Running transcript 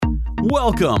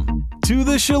Welcome to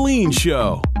The Chalene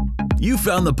Show. You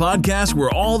found the podcast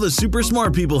where all the super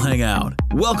smart people hang out.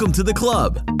 Welcome to the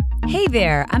club. Hey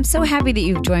there. I'm so happy that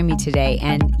you've joined me today.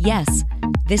 And yes,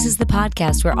 this is the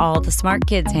podcast where all the smart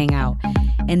kids hang out.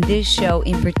 And this show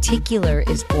in particular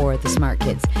is for the smart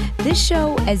kids. This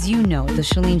show, as you know, The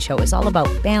Chalene Show, is all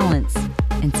about balance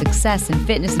and success and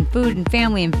fitness and food and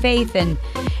family and faith and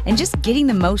just getting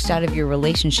the most out of your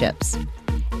relationships.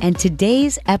 And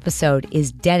today's episode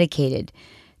is dedicated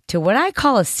to what I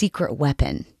call a secret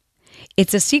weapon.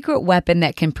 It's a secret weapon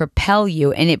that can propel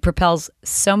you, and it propels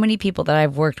so many people that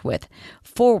I've worked with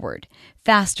forward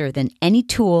faster than any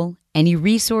tool, any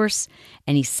resource,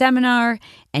 any seminar,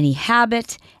 any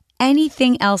habit,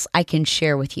 anything else I can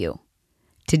share with you.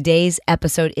 Today's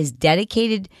episode is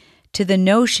dedicated to the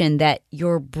notion that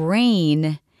your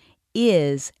brain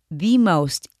is the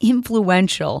most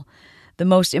influential, the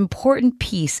most important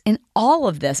piece in all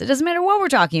of this. It doesn't matter what we're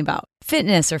talking about.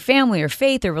 Fitness or family or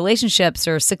faith or relationships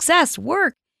or success,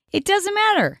 work. It doesn't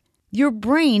matter. Your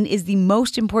brain is the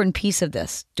most important piece of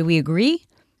this. Do we agree?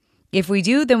 If we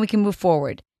do, then we can move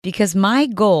forward. Because my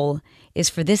goal is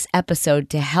for this episode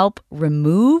to help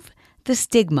remove the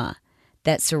stigma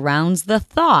that surrounds the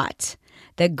thought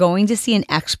that going to see an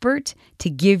expert to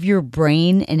give your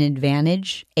brain an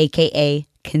advantage, aka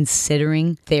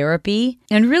considering therapy,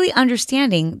 and really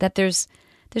understanding that there's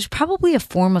probably a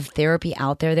form of therapy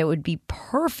out there that would be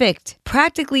perfect,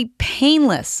 practically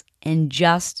painless, and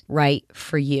just right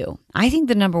for you. I think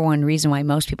the number one reason why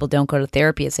most people don't go to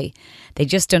therapy is they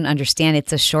just don't understand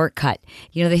it's a shortcut.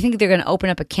 You know, they think they're going to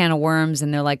open up a can of worms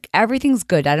and they're like, everything's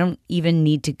good. I don't even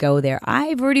need to go there.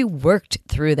 I've already worked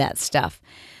through that stuff.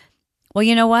 Well,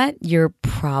 you know what? You're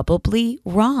probably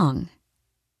wrong.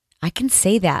 I can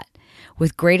say that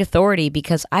with great authority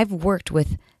because I've worked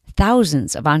with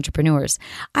thousands of entrepreneurs.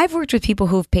 I've worked with people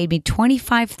who have paid me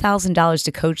 $25,000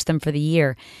 to coach them for the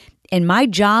year. And my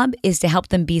job is to help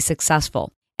them be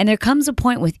successful. And there comes a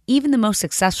point with even the most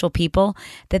successful people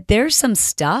that there's some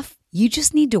stuff you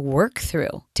just need to work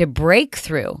through to break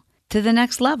through to the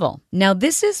next level. Now,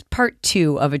 this is part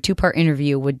 2 of a 2-part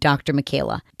interview with Dr.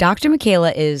 Mcayla. Dr.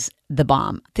 Mcayla is the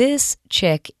bomb. This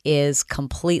chick is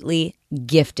completely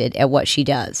gifted at what she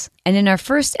does. And in our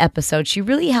first episode, she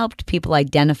really helped people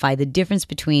identify the difference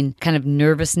between kind of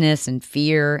nervousness and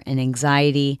fear and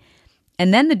anxiety,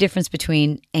 and then the difference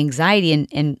between anxiety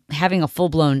and having a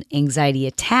full-blown anxiety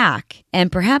attack, and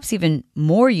perhaps even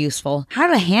more useful, how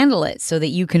to handle it so that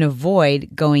you can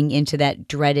avoid going into that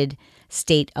dreaded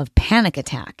state of panic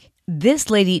attack. This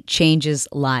lady changes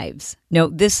lives. No,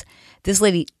 this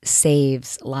lady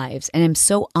saves lives. And I'm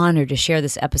so honored to share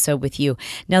this episode with you.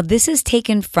 Now, this is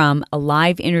taken from a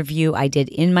live interview I did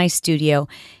in my studio.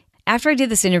 After I did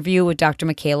this interview with Dr.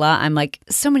 Mcayla, I'm like,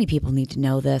 so many people need to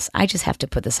know this. I just have to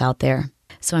put this out there.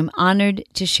 So I'm honored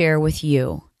to share with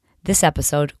you this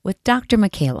episode with Dr.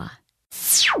 Mcayla.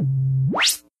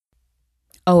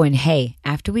 Oh, and hey,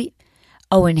 after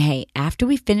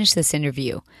we finish this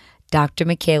interview, Dr.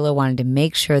 Mcayla wanted to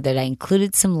make sure that I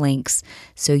included some links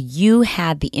so you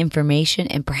had the information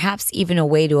and perhaps even a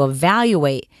way to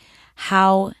evaluate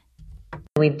how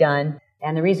we've done.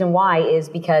 And the reason why is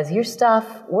because your stuff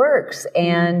works.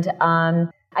 And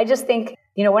I just think,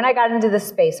 you know, when I got into this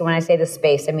space, and when I say this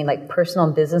space, I mean like personal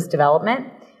and business development,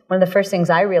 one of the first things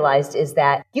I realized is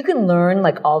that you can learn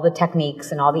like all the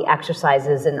techniques and all the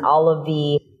exercises and all of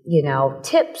the, you know,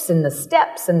 tips and the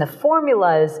steps and the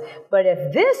formulas. But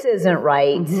if this isn't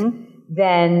right,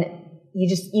 then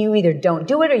you either don't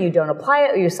do it or you don't apply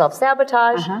it or you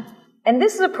self-sabotage. And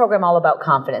this is a program all about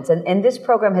confidence. And this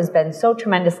program has been so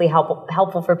tremendously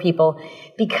helpful for people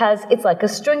because it's like a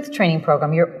strength training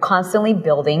program. You're constantly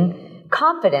building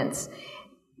confidence.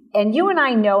 And you and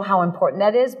I know how important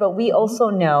that is, but we also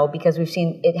know, because we've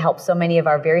seen it help so many of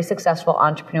our very successful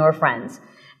entrepreneur friends,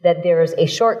 that there's a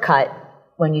shortcut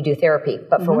when you do therapy.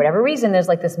 But for whatever reason, there's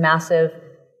like this massive,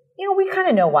 you know, we kind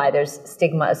of know why there's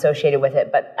stigma associated with it.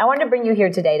 But I wanted to bring you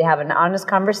here today to have an honest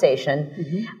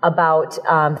conversation about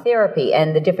therapy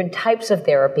and the different types of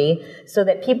therapy so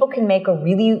that people can make a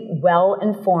really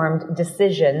well-informed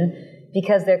decision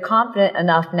because they're confident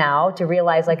enough now to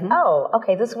realize like, oh,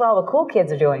 okay, this is what all the cool kids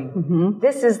are doing.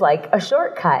 This is like a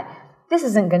shortcut. This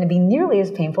isn't going to be nearly as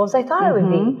painful as I thought it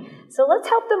would be. So let's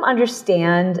help them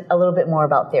understand a little bit more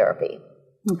about therapy.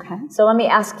 Okay. So let me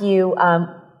ask you,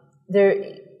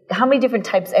 how many different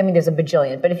types? I mean, there's a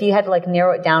bajillion, but if you had to like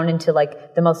narrow it down into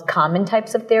like the most common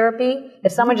types of therapy,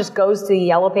 if someone just goes to the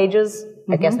Yellow Pages,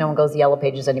 I guess no one goes to Yellow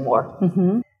Pages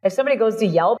anymore. If somebody goes to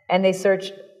Yelp and they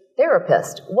search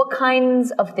therapist, what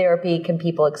kinds of therapy can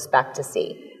people expect to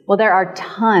see? Well, there are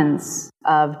tons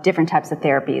of different types of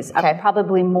therapies,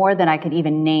 probably more than I could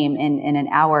even name in an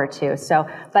hour or two. So,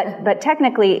 but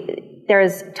technically,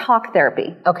 there's talk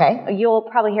therapy. Okay. You'll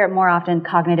probably hear it more often,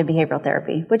 cognitive behavioral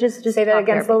therapy, which is just say that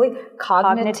again slowly.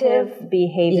 Cognitive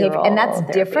behavioral, and that's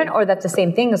therapy. different, or that's the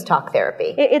same thing as talk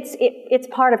therapy. It's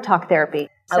part of talk therapy.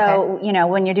 So,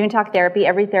 when you're doing talk therapy,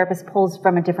 every therapist pulls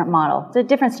from a different model. It's a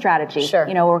different strategy, sure.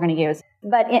 What we're going to use.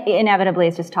 But inevitably,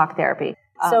 it's just talk therapy.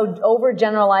 So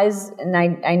overgeneralize, and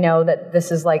I know that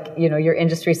this is like, your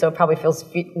industry, so it probably feels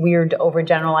weird to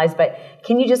overgeneralize, but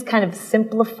can you just kind of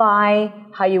simplify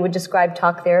how you would describe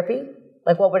talk therapy?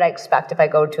 Like, what would I expect if I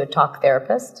go to a talk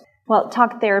therapist? Well,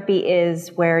 talk therapy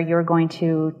is where you're going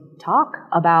to talk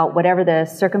about whatever the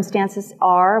circumstances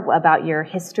are, about your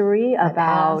history,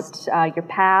 about your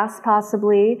past,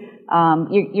 possibly.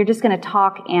 You're just going to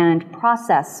talk and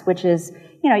process, which is,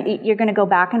 you're going to go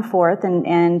back and forth,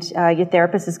 and your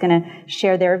therapist is going to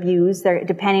share their views.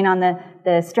 Depending on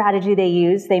the strategy they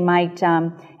use, they might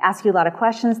ask you a lot of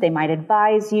questions. They might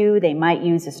advise you. They might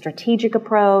use a strategic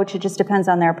approach. It just depends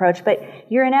on their approach. But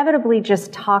you're inevitably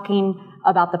just talking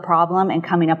about the problem and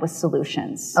coming up with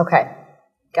solutions. Okay.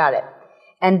 Got it.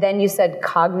 And then you said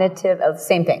cognitive,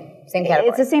 same thing, same category.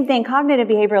 It's the same thing. Cognitive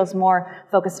behavioral is more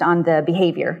focused on the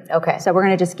behavior. Okay. So we're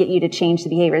going to just get you to change the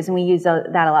behaviors, and we use that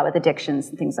a lot with addictions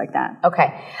and things like that.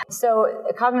 Okay.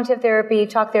 So cognitive therapy,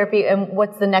 talk therapy, and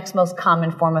what's the next most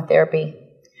common form of therapy?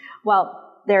 Well,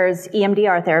 there's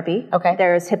EMDR therapy. Okay.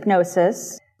 There's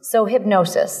hypnosis. So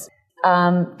hypnosis.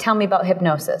 Tell me about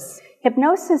hypnosis.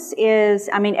 Hypnosis is,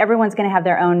 everyone's going to have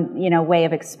their own, way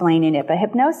of explaining it, but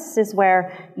hypnosis is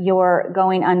where you're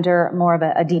going under more of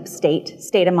a deep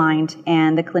state of mind,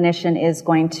 and the clinician is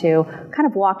going to kind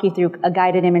of walk you through a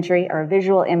guided imagery or a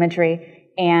visual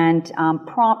imagery and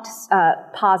prompt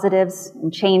positives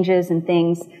and changes and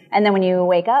things. And then when you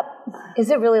wake up...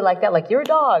 Is it really like that? Like, you're a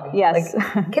dog? Yes.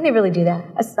 Can they really do that?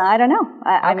 I don't know.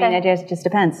 I mean, it just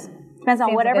depends. Depends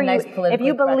on whatever like if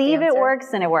you believe it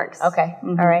works, then it works. Okay.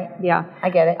 Mm-hmm. All right. Yeah.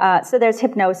 I get it. So there's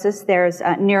hypnosis. There's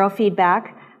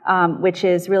neurofeedback, which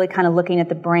is really kind of looking at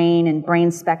the brain and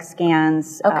brain spec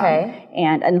scans. Okay.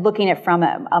 And looking at from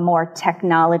a more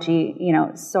technology,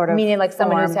 sort of. Meaning like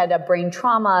someone who's had a brain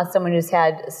trauma, someone who's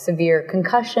had severe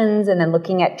concussions, and then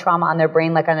looking at trauma on their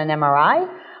brain like on an MRI?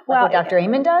 Like what Dr.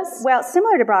 Amen does? Well,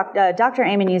 similar to Dr.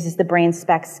 Amen uses the brain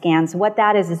spec scans. What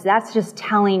that is that's just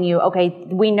telling you, okay,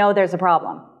 we know there's a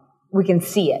problem. We can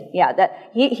see it. Yeah,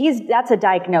 that's a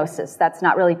diagnosis. That's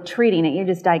not really treating it. You're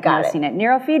just diagnosing it.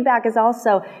 Neurofeedback is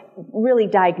also really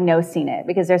diagnosing it,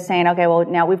 because they're saying, okay, well,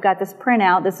 now we've got this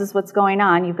printout. This is what's going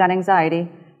on. You've got anxiety.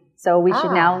 So we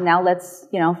should now let's,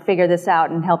 figure this out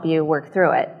and help you work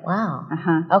through it. Wow.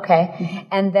 Okay.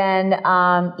 And then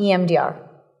EMDR.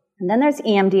 And then there's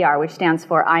EMDR, which stands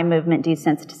for eye movement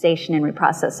desensitization and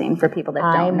reprocessing, for people that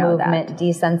don't know that. Eye movement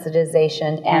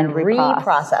desensitization and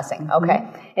reprocessing. Okay.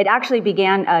 Mm-hmm. It actually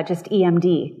began just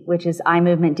EMD, which is eye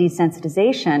movement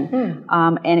desensitization.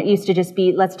 And it used to just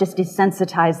be, let's just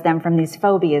desensitize them from these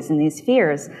phobias and these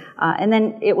fears. And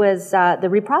then it was, the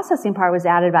reprocessing part was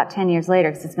added about 10 years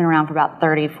later, because it's been around for about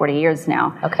 30, 40 years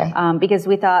now. Okay. Because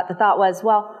the thought was,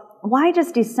 well, why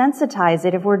just desensitize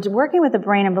it? If we're working with the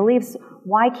brain and beliefs,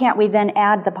 why can't we then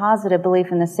add the positive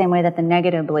belief in the same way that the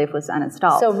negative belief was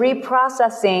uninstalled? So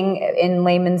reprocessing, in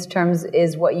layman's terms,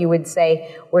 is what you would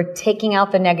say, we're taking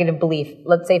out the negative belief.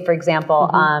 Let's say, for example,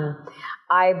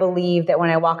 I believe that when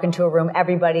I walk into a room,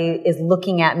 everybody is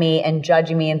looking at me and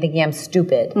judging me and thinking I'm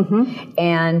stupid.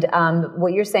 And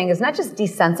what you're saying is not just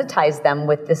desensitize them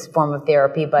with this form of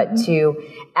therapy, but to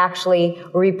actually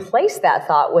replace that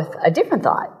thought with a different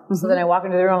thought. So then I walk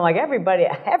into the room, I'm like, everybody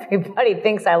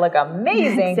thinks I look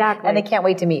amazing. Exactly. And they can't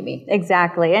wait to meet me.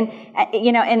 Exactly. And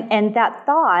that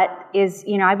thought is,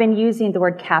 I've been using the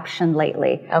word caption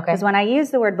lately. Okay. Because when I use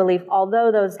the word belief,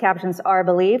 although those captions are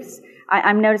beliefs,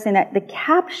 I'm noticing that the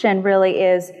caption really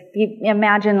is, if you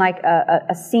imagine like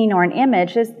a scene or an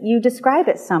image, is you describe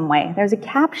it some way. There's a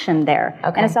caption there.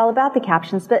 Okay. And it's all about the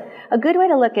captions. But a good way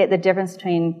to look at the difference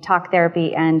between talk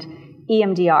therapy and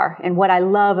EMDR, and what I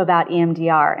love about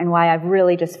EMDR and why I've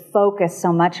really just focused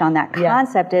so much on that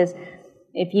concept is,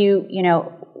 if you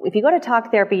go to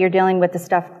talk therapy, you're dealing with the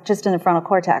stuff just in the frontal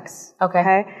cortex.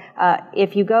 Okay.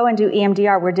 If you go and do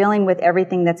EMDR, we're dealing with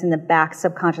everything that's in the back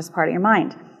subconscious part of your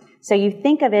mind. So you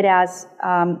think of it as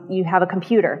you have a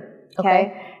computer,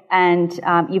 and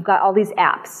you've got all these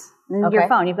apps. Your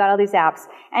phone, you've got all these apps,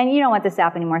 and you don't want this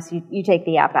app anymore, so you take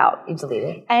the app out. You delete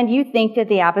it. And you think that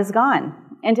the app is gone.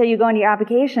 Until you go into your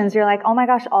applications, you're like, oh my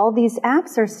gosh, all these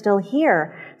apps are still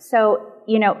here. So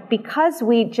because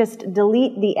we just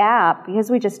delete the app, because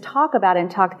we just talk about it in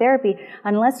talk therapy,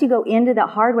 unless you go into the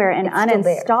hardware and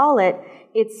uninstall it,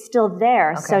 it's still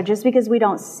there. Okay. So just because we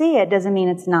don't see it doesn't mean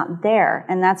it's not there.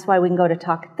 And that's why we can go to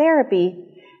talk therapy.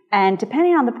 And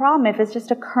depending on the problem, if it's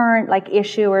just a current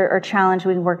issue or challenge,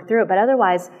 we can work through it. But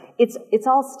otherwise, it's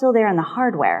all still there in the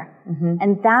hardware. Mm-hmm.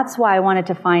 And that's why I wanted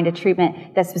to find a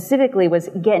treatment that specifically was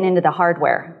getting into the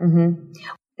hardware. Mm-hmm.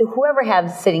 Whoever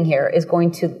has sitting here is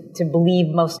going to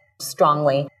believe most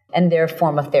strongly in their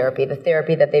form of therapy, the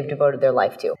therapy that they've devoted their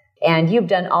life to. And you've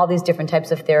done all these different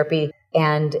types of therapy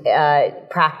and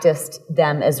practiced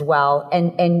them as well.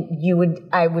 And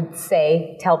I would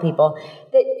say, tell people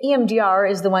that EMDR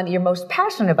is the one that you're most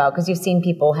passionate about because you've seen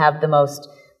people have the most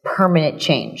permanent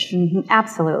change. Mm-hmm.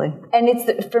 Absolutely. And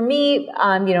it's, for me,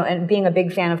 and being a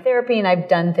big fan of therapy, and I've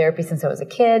done therapy since I was a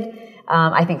kid.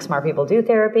 I think smart people do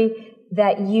therapy.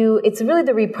 It's really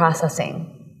the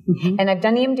reprocessing. Mm-hmm. And I've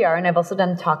done EMDR and I've also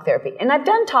done talk therapy. And I've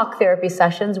done talk therapy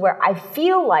sessions where I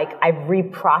feel like I've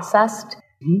reprocessed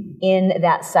in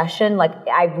that session. Like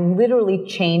I've literally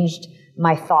changed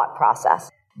my thought process.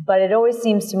 But it always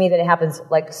seems to me that it happens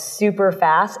super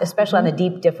fast, especially on the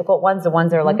deep, difficult ones, the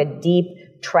ones that are like a deep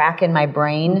track in my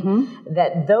brain,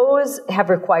 that those have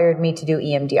required me to do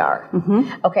EMDR.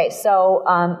 Mm-hmm. Okay, so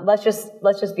let's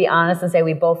just be honest and say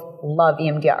we both love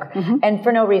EMDR. And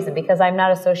for no reason, because I'm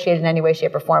not associated in any way,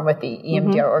 shape, or form with the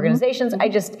EMDR organizations. I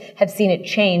just have seen it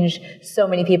change so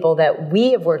many people that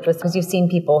we have worked with, because you've seen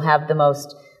people have the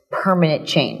most permanent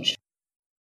change.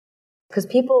 Because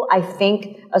people, I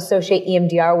think, associate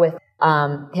EMDR with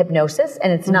hypnosis,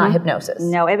 and it's not hypnosis.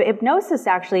 No, hypnosis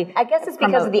actually... I guess it's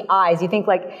because of the eyes. You think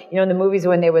in the movies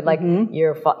when they would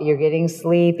you're getting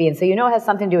sleepy, and so it has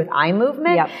something to do with eye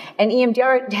movement. Yep. And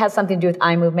EMDR has something to do with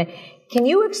eye movement. Can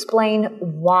you explain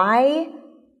why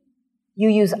you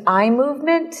use eye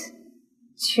movement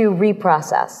to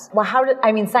reprocess? Well,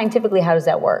 scientifically, how does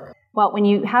that work? Well, when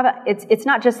you have it's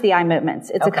not just the eye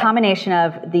movements. It's a combination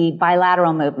of the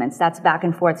bilateral movements. That's back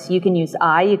and forth. So you can use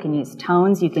eye, you can use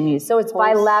tones, you can use... So it's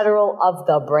bilateral of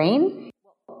the brain?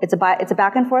 It's a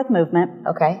back and forth movement.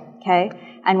 Okay. Okay.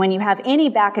 And when you have any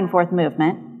back and forth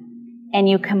movement, and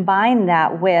you combine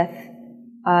that with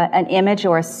an image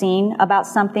or a scene about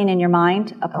something in your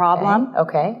mind, a problem.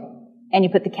 Okay. And you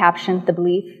put the caption, the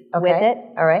belief with it.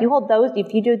 All right. You hold those,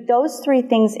 if you do those three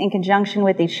things in conjunction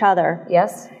with each other.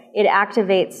 Yes. It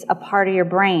activates a part of your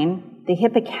brain, the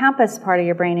hippocampus part of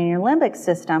your brain in your limbic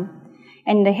system.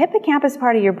 And the hippocampus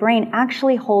part of your brain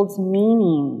actually holds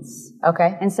meanings.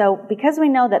 Okay. And so because we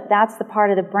know that that's the part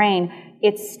of the brain,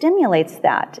 it stimulates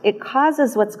that. It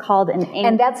causes what's called an...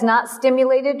 And that's not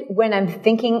stimulated when I'm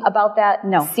thinking about that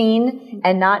scene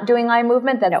and not doing eye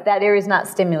movement? That area is not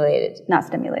stimulated? Not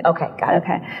stimulated. Okay, got it.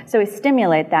 Okay. So we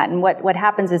stimulate that, and what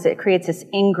happens is it creates this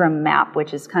Ingram map,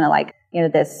 which is kind of like,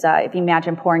 this, if you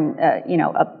imagine pouring,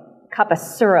 a cup of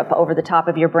syrup over the top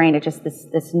of your brain, it just,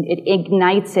 it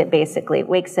ignites it basically, it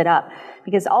wakes it up.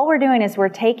 Because all we're doing is we're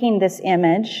taking this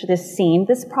image, this scene,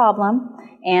 this problem,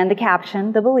 and the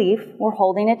caption, the belief, we're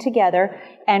holding it together,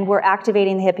 and we're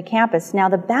activating the hippocampus. Now,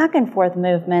 the back and forth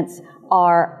movements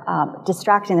are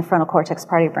distracting the frontal cortex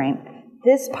part of your brain.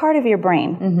 This part of your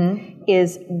brain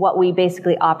is what we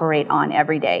basically operate on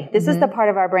every day. This is the part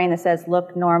of our brain that says,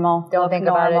 look normal, don't think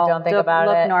about it, don't think about it.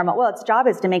 Look normal. Well, its job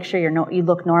is to make sure you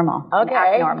look normal. Okay. And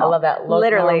act normal. I love that. Look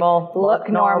Literally, normal. look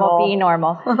normal, be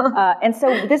normal. And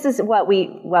so this is what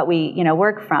we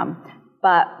work from.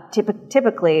 But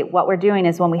typically, what we're doing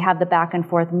is when we have the back and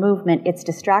forth movement, it's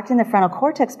distracting the frontal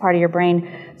cortex part of your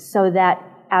brain so that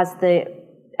as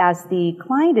the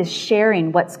client is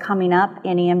sharing what's coming up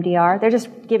in EMDR, they're just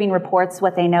giving reports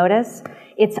what they notice.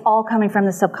 It's all coming from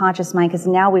the subconscious mind because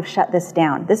now we've shut this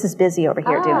down. This is busy over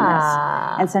here doing this.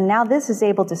 And so now this is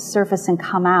able to surface and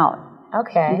come out.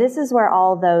 Okay. And this is where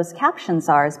all those captions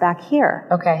are, is back here.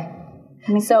 Okay.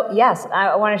 So, yes,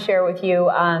 I want to share with you...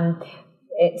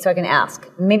 so I can ask.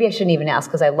 Maybe I shouldn't even ask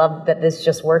because I love that this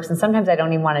just works. And sometimes I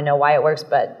don't even want to know why it works,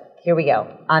 but here we go.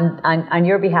 On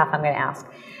your behalf, I'm going to ask.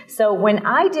 So when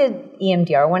I do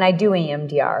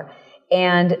EMDR,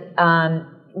 and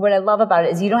what I love about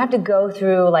it is you don't have to go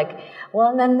through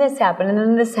and then this happened, and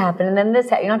then this happened, and then this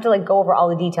happened. You don't have to go over all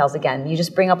the details again. You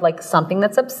just bring up something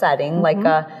that's upsetting, like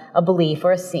a belief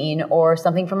or a scene or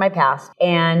something from my past,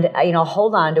 and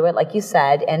hold on to it, like you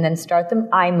said, and then start the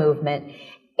eye movement.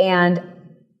 And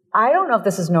I don't know if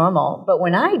this is normal, but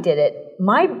when I did it,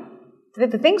 my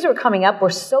the things that were coming up were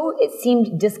it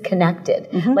seemed disconnected,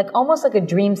 like almost like a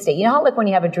dream state. You know how like when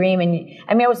you have a dream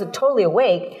I was totally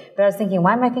awake, but I was thinking,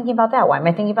 why am I thinking about that? Why am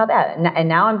I thinking about that? And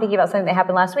now I'm thinking about something that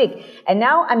happened last week. And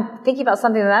now I'm thinking about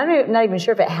something that I'm not even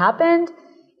sure if it happened.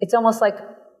 It's almost like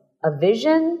a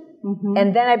vision.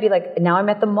 And then I'd be like, now I'm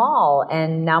at the mall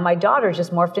and now my daughter's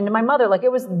just morphed into my mother. Like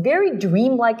it was very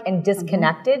dreamlike and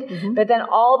disconnected. But then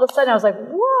all of a sudden I was like,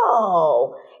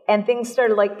 whoa. And things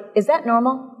started like, is that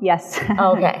normal? Yes.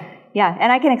 Oh, okay. Yeah,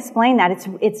 and I can explain that.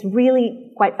 It's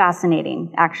really quite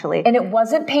fascinating, actually. And it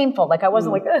wasn't painful. Like I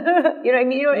wasn't like, you know what I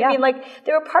mean? You know what I mean? Like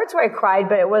there were parts where I cried,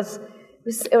 but it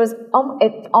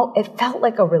felt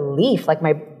like a relief. Like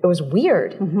it was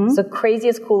weird. It's the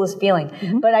craziest, coolest feeling.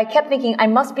 But I kept thinking, I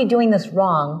must be doing this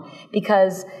wrong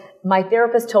because my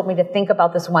therapist told me to think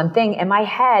about this one thing, and my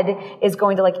head is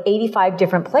going to like 85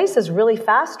 different places really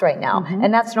fast right now.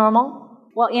 And that's normal?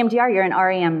 Well, EMDR, you're in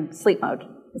REM sleep mode.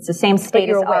 It's the same state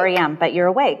as REM, but you're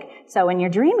awake. So when you're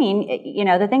dreaming, you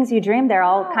know, the things you dream, they're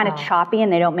all kind of choppy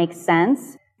and they don't make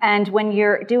sense. And when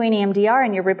you're doing EMDR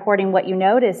and you're reporting what you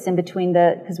notice in between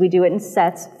because we do it in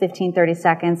sets, 15, 30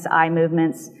 seconds, eye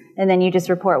movements, and then you just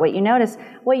report what you notice,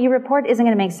 what you report isn't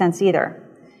going to make sense either.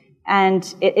 And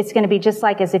it's going to be just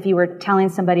like as if you were telling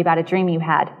somebody about a dream you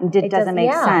had. It doesn't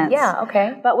make sense. Yeah,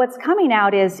 okay. But what's coming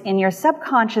out is in your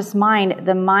subconscious mind,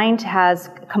 the mind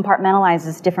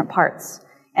compartmentalizes different parts.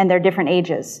 And they're different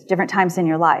ages, different times in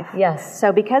your life. Yes.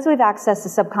 So because we've accessed the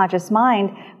subconscious mind,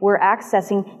 we're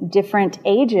accessing different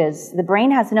ages. The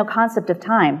brain has no concept of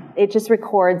time. It just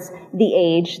records the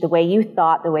age, the way you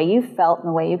thought, the way you felt, and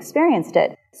the way you experienced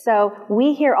it. So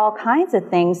we hear all kinds of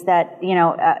things that,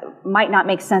 might not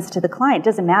make sense to the client. It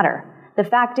doesn't matter. The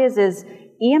fact is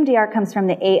EMDR comes from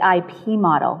the AIP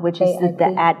model, which is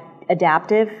the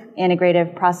adaptive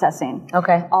integrative processing.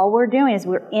 Okay. All we're doing is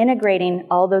we're integrating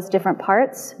all those different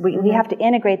parts. We have to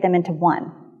integrate them into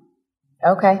one.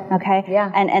 Okay. Okay. Yeah.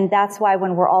 And that's why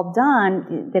when we're all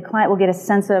done, the client will get a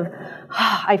sense of,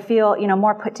 I feel,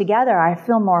 more put together. I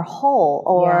feel more whole.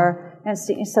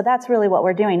 So that's really what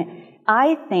we're doing.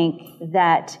 I think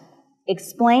that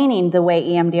explaining the way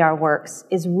EMDR works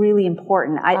is really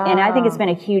important. And I think it's been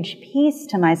a huge piece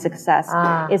to my success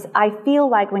is I feel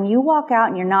like when you walk out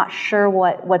and you're not sure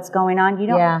what's going on, you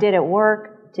don't, did it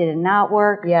work? Did it not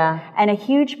work? Yeah. And a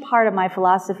huge part of my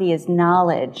philosophy is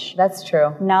knowledge. That's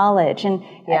true. Knowledge. And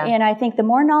I think the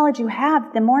more knowledge you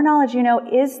have, the more knowledge you know,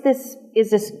 is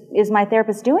my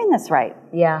therapist doing this right?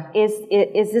 Yeah.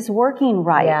 Is this working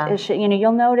right? Yeah.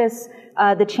 You'll notice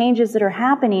the changes that are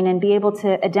happening and be able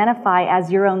to identify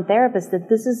as your own therapist that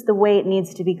this is the way it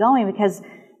needs to be going, because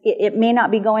it may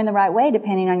not be going the right way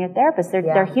depending on your therapist.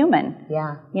 They're human.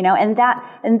 Yeah.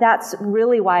 And that's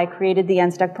really why I created the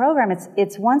Unstuck program.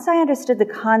 It's once I understood the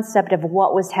concept of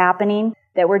what was happening,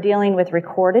 that we're dealing with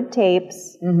recorded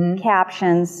tapes,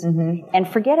 captions, and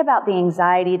forget about the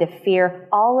anxiety, the fear,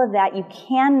 all of that. You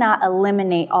cannot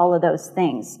eliminate all of those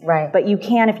things. Right. But you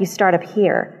can if you start up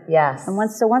here. Yes. And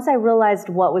once I realized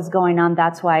what was going on,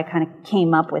 that's why I kind of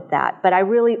came up with that. But I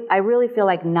really feel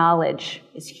like knowledge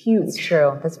is huge. That's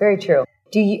true. That's very true.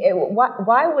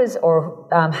 I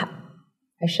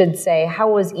should say,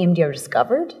 how was EMDR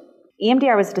discovered?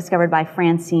 EMDR was discovered by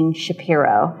Francine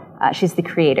Shapiro. She's the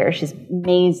creator. She's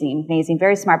amazing,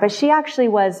 very smart. But she actually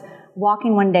was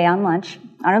walking one day on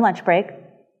her lunch break,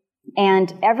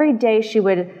 and every day she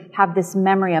would have this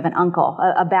memory of an uncle,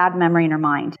 a bad memory in her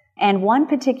mind. And one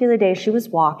particular day she was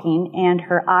walking, and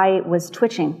her eye was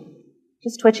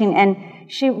just twitching. And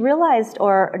she realized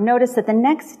or noticed that the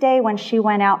next day when she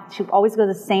went out, she would always go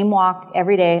the same walk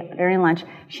every day during lunch.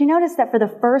 She noticed that for the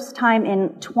first time in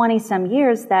 20-some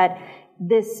years that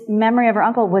this memory of her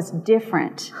uncle was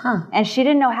different. And she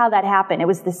didn't know how that happened. It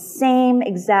was the same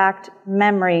exact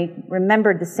memory,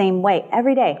 remembered the same way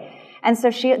every day. And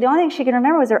so the only thing she could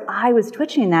remember was her eye was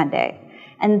twitching that day.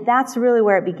 And that's really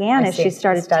where it began as she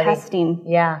started testing.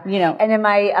 Yeah. And am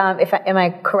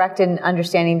I correct in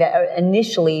understanding that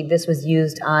initially this was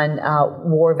used on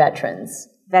war veterans?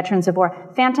 Veterans of war.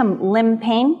 Phantom limb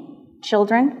pain,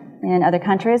 children in other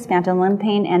countries, phantom limb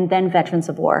pain, and then veterans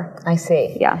of war. I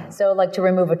see. Yeah. So like to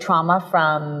remove a trauma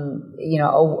from,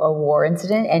 a war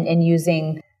incident and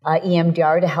using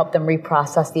EMDR to help them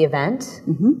reprocess the event.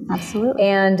 Mm-hmm. Absolutely.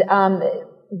 And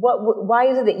why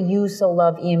is it that you so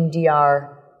love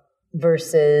EMDR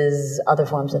versus other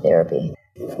forms of therapy?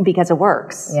 Because it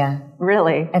works. Yeah.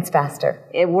 Really. It's faster.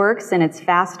 It works and it's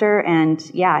faster and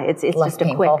it's less just a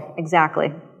painful. quick.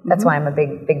 Exactly. That's why I'm a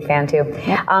big fan too.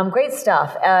 Great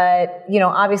stuff.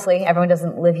 Obviously everyone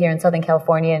doesn't live here in Southern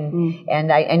California,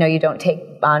 and I know you don't take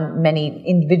on many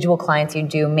individual clients. You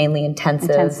do mainly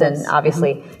intensives. And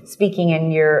obviously speaking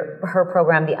in her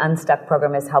program, the Unstuck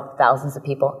program, has helped thousands of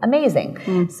people.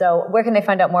 Amazing. So where can they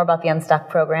find out more about the Unstuck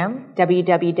program?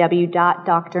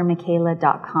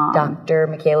 www.drmcayla.com. Dr.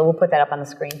 Mcayla, we'll put that up on the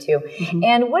screen too.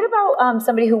 And what about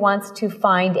somebody who wants to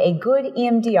find a good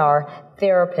EMDR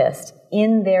therapist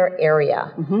in their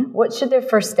area? What should their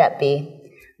first step be?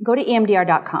 Go to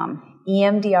emdr.com.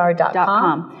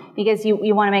 emdr.com. Because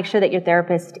you want to make sure that your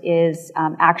therapist is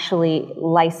actually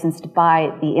licensed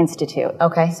by the Institute.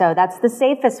 Okay. So that's the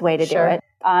safest way to do it.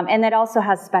 And that also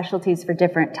has specialties for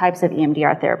different types of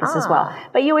EMDR therapists as well.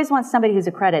 But you always want somebody who's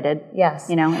accredited. Yes.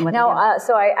 And what now,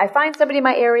 so I find somebody in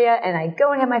my area and I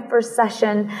go and have my first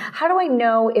session. How do I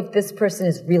know if this person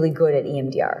is really good at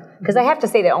EMDR? Because I have to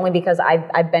say that only because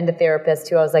I've been to therapists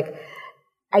who I was like,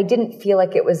 I didn't feel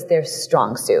like it was their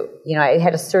strong suit. I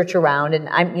had to search around, and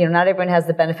not everyone has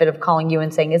the benefit of calling you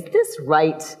and saying, is this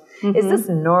right? Is this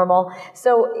normal?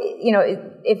 So,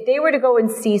 if they were to go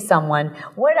and see someone,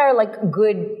 what are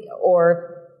good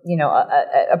or,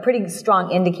 a pretty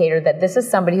strong indicator that this is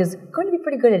somebody who's going to be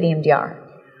pretty good at EMDR?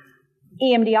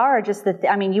 EMDR or just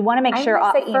you want to make sure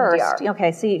first.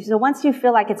 Okay, so once you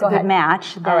feel like it's a good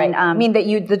match, then... All right. Mean that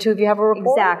the two of you have a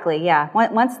rapport? Exactly, yeah.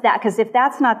 Once that, because if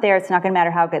that's not there, it's not going to matter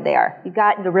how good they are.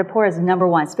 The rapport is number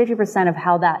one. It's 50% of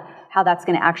how that's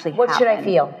going to actually happen. What should I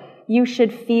feel? You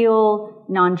should feel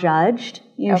non-judged.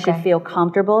 You should feel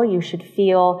comfortable. You should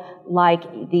feel like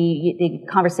the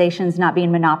conversation's not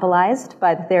being monopolized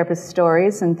by the therapist's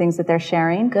stories and things that they're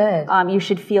sharing. Good. You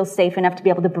should feel safe enough to be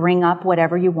able to bring up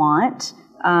whatever you want.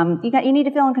 You need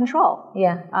to feel in control.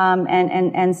 Yeah.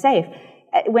 And safe.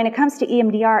 When it comes to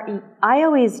EMDR, I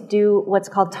always do what's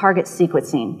called target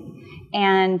sequencing.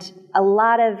 And a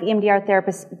lot of EMDR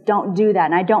therapists don't do that,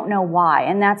 and I don't know why.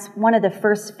 And that's one of the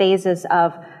first phases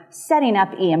of setting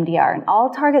up EMDR. And all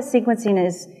target sequencing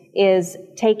is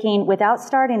taking, without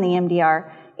starting the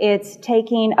EMDR, it's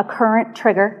taking a current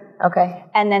trigger. Okay.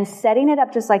 And then setting it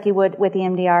up just like you would with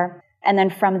EMDR. And then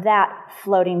from that,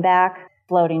 floating back,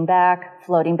 where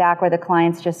the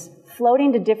client's just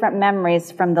floating to different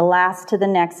memories from the last to the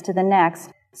next,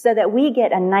 so that we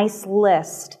get a nice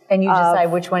list. And you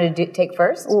decide which one to take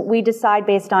first? We decide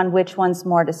based on which one's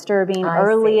more disturbing,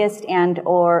 earliest and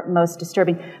or most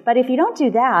disturbing. But if you don't do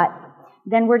that,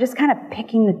 then we're just kind of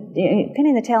pinning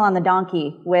the tail on the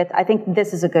donkey with, I think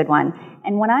this is a good one.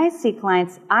 And when I see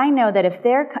clients, I know that if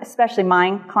they're, especially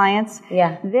mine clients,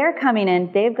 they're coming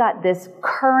in, they've got this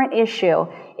current issue.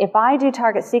 If I do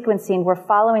target sequencing, we're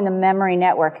following the memory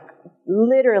network,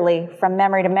 literally from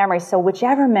memory to memory. So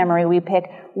whichever memory we pick,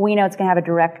 we know it's going to have a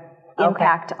direct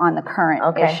impact on the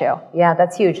current issue. Yeah,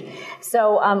 that's huge.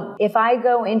 So if I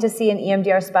go in to see an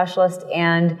EMDR specialist,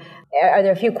 and are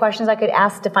there a few questions I could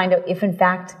ask to find out if in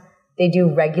fact they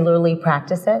do regularly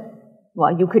practice it?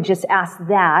 Well, you could just ask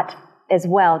that as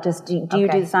well. Just do you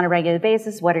do this on a regular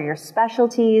basis? What are your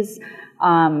specialties?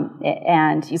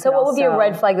 And you so what would be a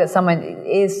red flag that someone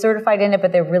is certified in it,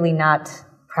 but they're really not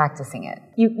practicing it?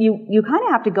 You kind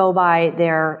of have to go by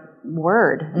their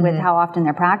word with how often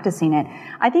they're practicing it.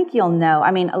 I think you'll know.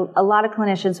 I mean, a lot of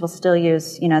clinicians will still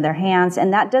use, their hands,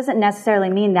 and that doesn't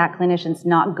necessarily mean that clinician's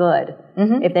not good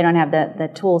if they don't have the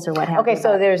tools or what have you. Okay,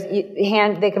 so there's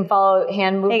hand. They can follow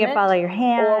hand movement. They can follow your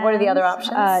hand. Or what are the other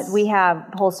options? We have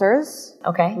pulsers.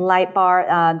 Okay. Light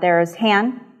bar. There's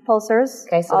hand pulsers.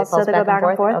 Okay, so also they go back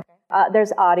and forth. Okay.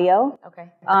 There's audio. Okay.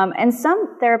 And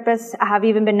some therapists have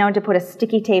even been known to put a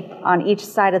sticky tape on each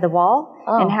side of the wall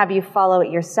and have you follow it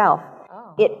yourself.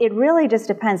 Oh. It really just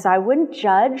depends. So I wouldn't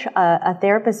judge a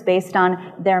therapist based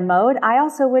on their mode. I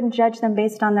also wouldn't judge them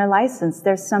based on their license.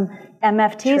 There's some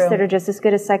MFTs that are just as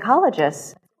good as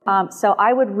psychologists. So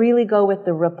I would really go with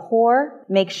the rapport,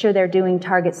 make sure they're doing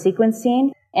target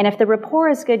sequencing. And if the rapport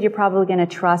is good, you're probably going to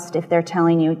trust if they're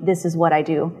telling you, this is what I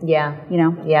do. Yeah.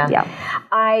 Yeah.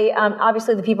 I,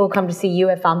 obviously the people who come to see you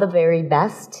have found the very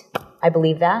best. I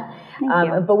believe that. Thank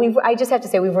you. But I just have to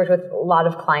say, we've worked with a lot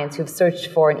of clients who've searched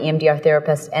for an EMDR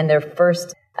therapist, and their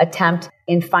first attempt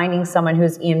in finding someone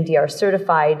who's EMDR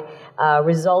certified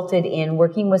resulted in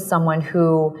working with someone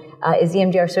who is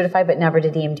EMDR certified but never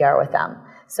did EMDR with them.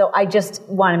 So I just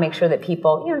want to make sure that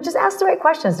people, just ask the right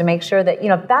questions to make sure that,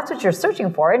 that's what you're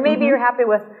searching for. And maybe you're happy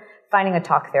with finding a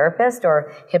talk therapist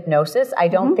or hypnosis. I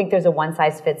don't think there's a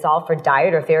one-size-fits-all for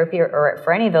diet or therapy or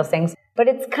for any of those things. But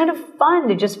it's kind of fun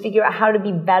to just figure out how to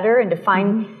be better and to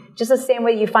find just the same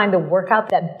way you find the workout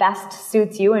that best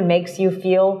suits you and makes you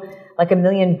feel like $1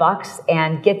 million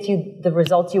and gets you the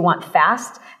results you want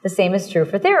fast, the same is true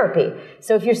for therapy.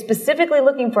 So if you're specifically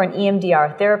looking for an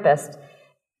EMDR therapist,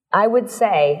 I would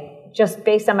say, just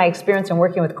based on my experience in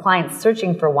working with clients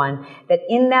searching for one, that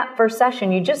in that first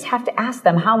session, you just have to ask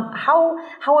them, how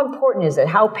important is it?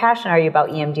 How passionate are you about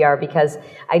EMDR? Because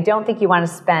I don't think you want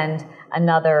to spend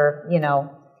another,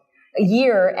 a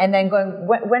year and then going,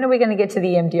 when are we going to get to the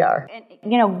EMDR?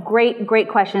 And, great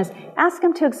questions. Ask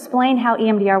them to explain how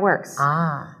EMDR works.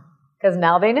 Because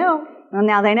now they know. Well,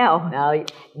 now they know. Now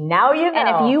you know. And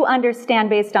if you understand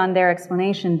based on their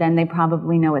explanation, then they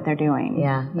probably know what they're doing.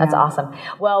 Yeah, that's awesome.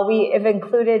 Well, we have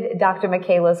included Dr.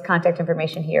 Mcayla's contact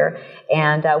information here,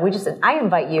 and I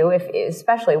invite you,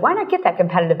 especially, why not get that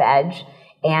competitive edge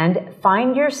and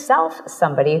find yourself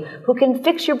somebody who can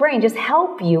fix your brain, just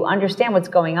help you understand what's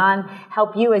going on,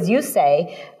 help you, as you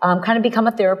say, kind of become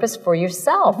a therapist for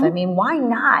yourself. I mean, why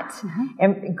not?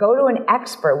 And go to an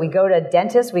expert. We go to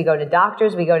dentists, we go to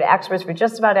doctors, we go to experts for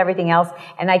just about everything else.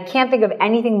 And I can't think of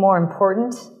anything more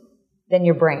important than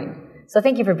your brain. So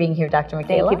thank you for being here, Dr. Mcayla.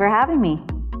 Thank you for having me.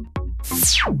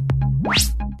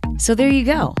 So there you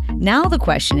go. Now the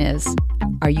question is,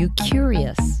 are you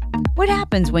curious? What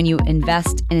happens when you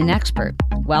invest in an expert?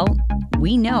 Well,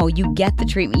 we know you get the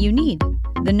treatment you need,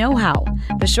 the know-how,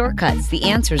 the shortcuts, the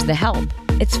answers, the help.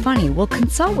 It's funny, we'll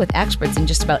consult with experts in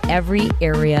just about every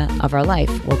area of our life.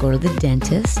 We'll go to the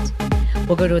dentist,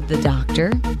 we'll go to the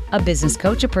doctor, a business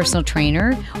coach, a personal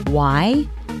trainer. Why?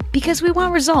 Because we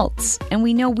want results, and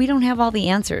we know we don't have all the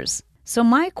answers. So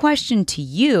my question to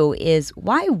you is,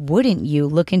 why wouldn't you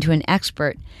look into an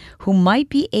expert who might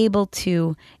be able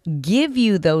to give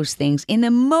you those things in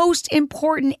the most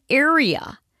important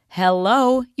area?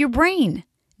 Hello, your brain.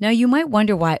 Now, you might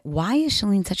wonder why is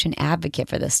Chalene such an advocate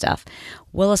for this stuff?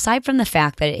 Well, aside from the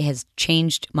fact that it has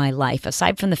changed my life,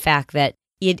 aside from the fact that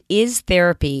it is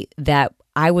therapy that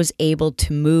I was able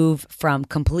to move from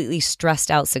completely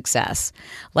stressed out success,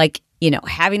 like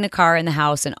having the car and the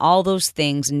house and all those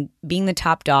things and being the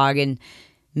top dog and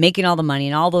making all the money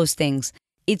and all those things.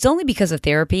 It's only because of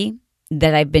therapy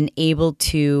that I've been able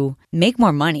to make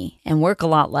more money and work a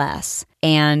lot less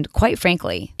and, quite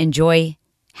frankly, enjoy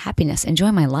happiness,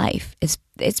 enjoy my life.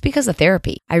 It's because of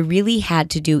therapy. I really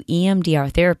had to do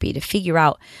EMDR therapy to figure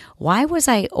out, why was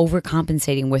I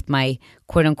overcompensating with my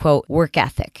quote unquote work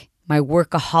ethic, my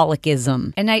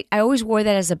workaholicism. And I always wore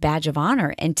that as a badge of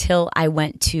honor until I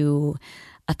went to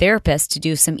a therapist to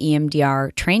do some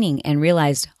EMDR training and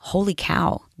realized, holy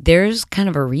cow, there's kind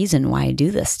of a reason why I do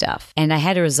this stuff. And I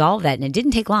had to resolve that. And it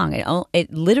didn't take long.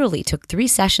 It literally took 3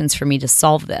 sessions for me to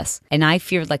solve this. And I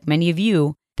feared, like many of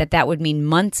you, that would mean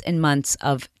months and months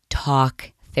of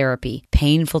talk therapy,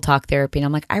 painful talk therapy. And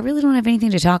I'm like, I really don't have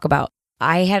anything to talk about.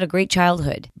 I had a great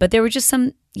childhood, but there were just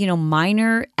some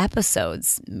minor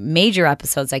episodes, major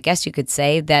episodes, I guess you could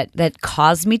say, that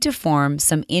caused me to form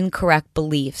some incorrect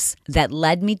beliefs that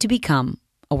led me to become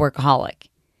a workaholic.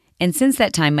 And since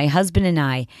that time, my husband and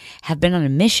I have been on a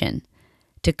mission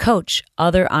to coach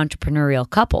other entrepreneurial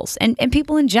couples and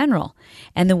people in general.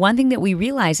 And the one thing that we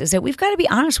realize is that we've got to be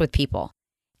honest with people.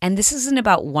 And this isn't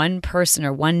about one person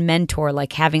or one mentor,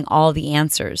 like having all the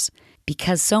answers,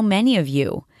 because so many of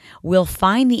you will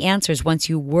find the answers once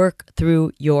you work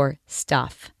through your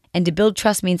stuff. And to build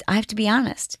trust means I have to be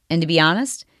honest. And to be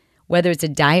honest, whether it's a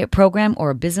diet program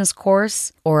or a business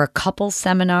course or a couple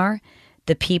seminar,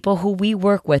 the people who we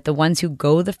work with, the ones who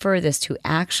go the furthest, who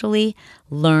actually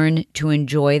learn to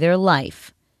enjoy their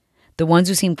life, the ones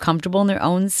who seem comfortable in their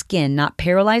own skin, not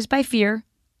paralyzed by fear,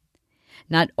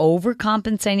 not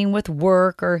overcompensating with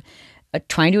work or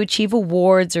trying to achieve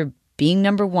awards or being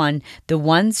number one, the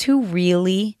ones who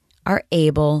really are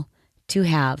able to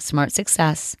have smart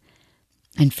success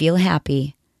and feel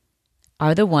happy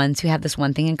are the ones who have this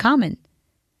one thing in common.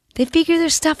 They figure their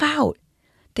stuff out.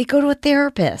 They go to a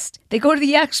therapist. They go to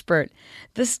the expert.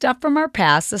 The stuff from our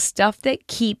past, the stuff that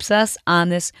keeps us on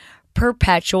this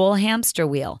perpetual hamster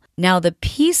wheel. Now, the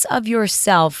piece of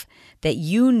yourself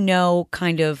that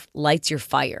kind of lights your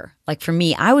fire. Like for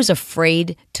me, I was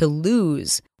afraid to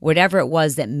lose whatever it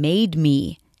was that made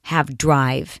me have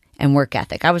drive and work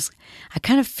ethic. I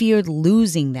kind of feared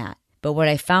losing that. But what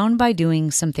I found by doing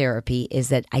some therapy is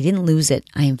that I didn't lose it.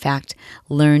 I, in fact,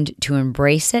 learned to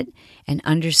embrace it and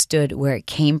understood where it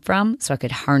came from so I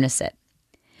could harness it.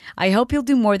 I hope you'll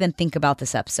do more than think about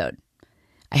this episode.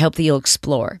 I hope that you'll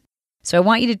explore. So I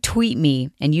want you to tweet me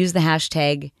and use the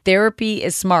hashtag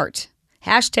 #TherapyIsSmart.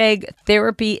 Hashtag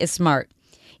 #TherapyIsSmart.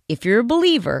 If you're a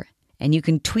believer, and you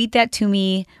can tweet that to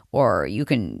me, or you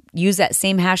can use that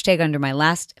same hashtag under my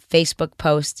last Facebook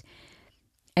post,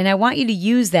 And I want you to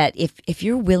use that if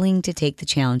you're willing to take the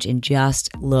challenge and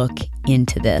just look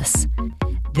into this.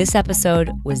 This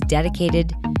episode was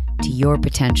dedicated to your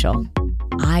potential.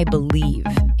 I believe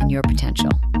in your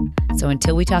potential. So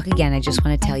until we talk again, I just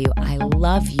want to tell you I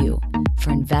love you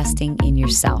for investing in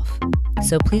yourself.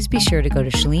 So please be sure to go to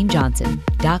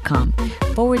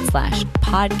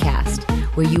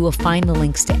ChaleneJohnson.com/podcast, where you will find the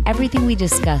links to everything we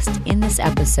discussed in this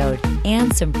episode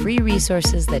and some free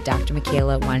resources that Dr.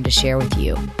 Mcayla wanted to share with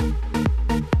you.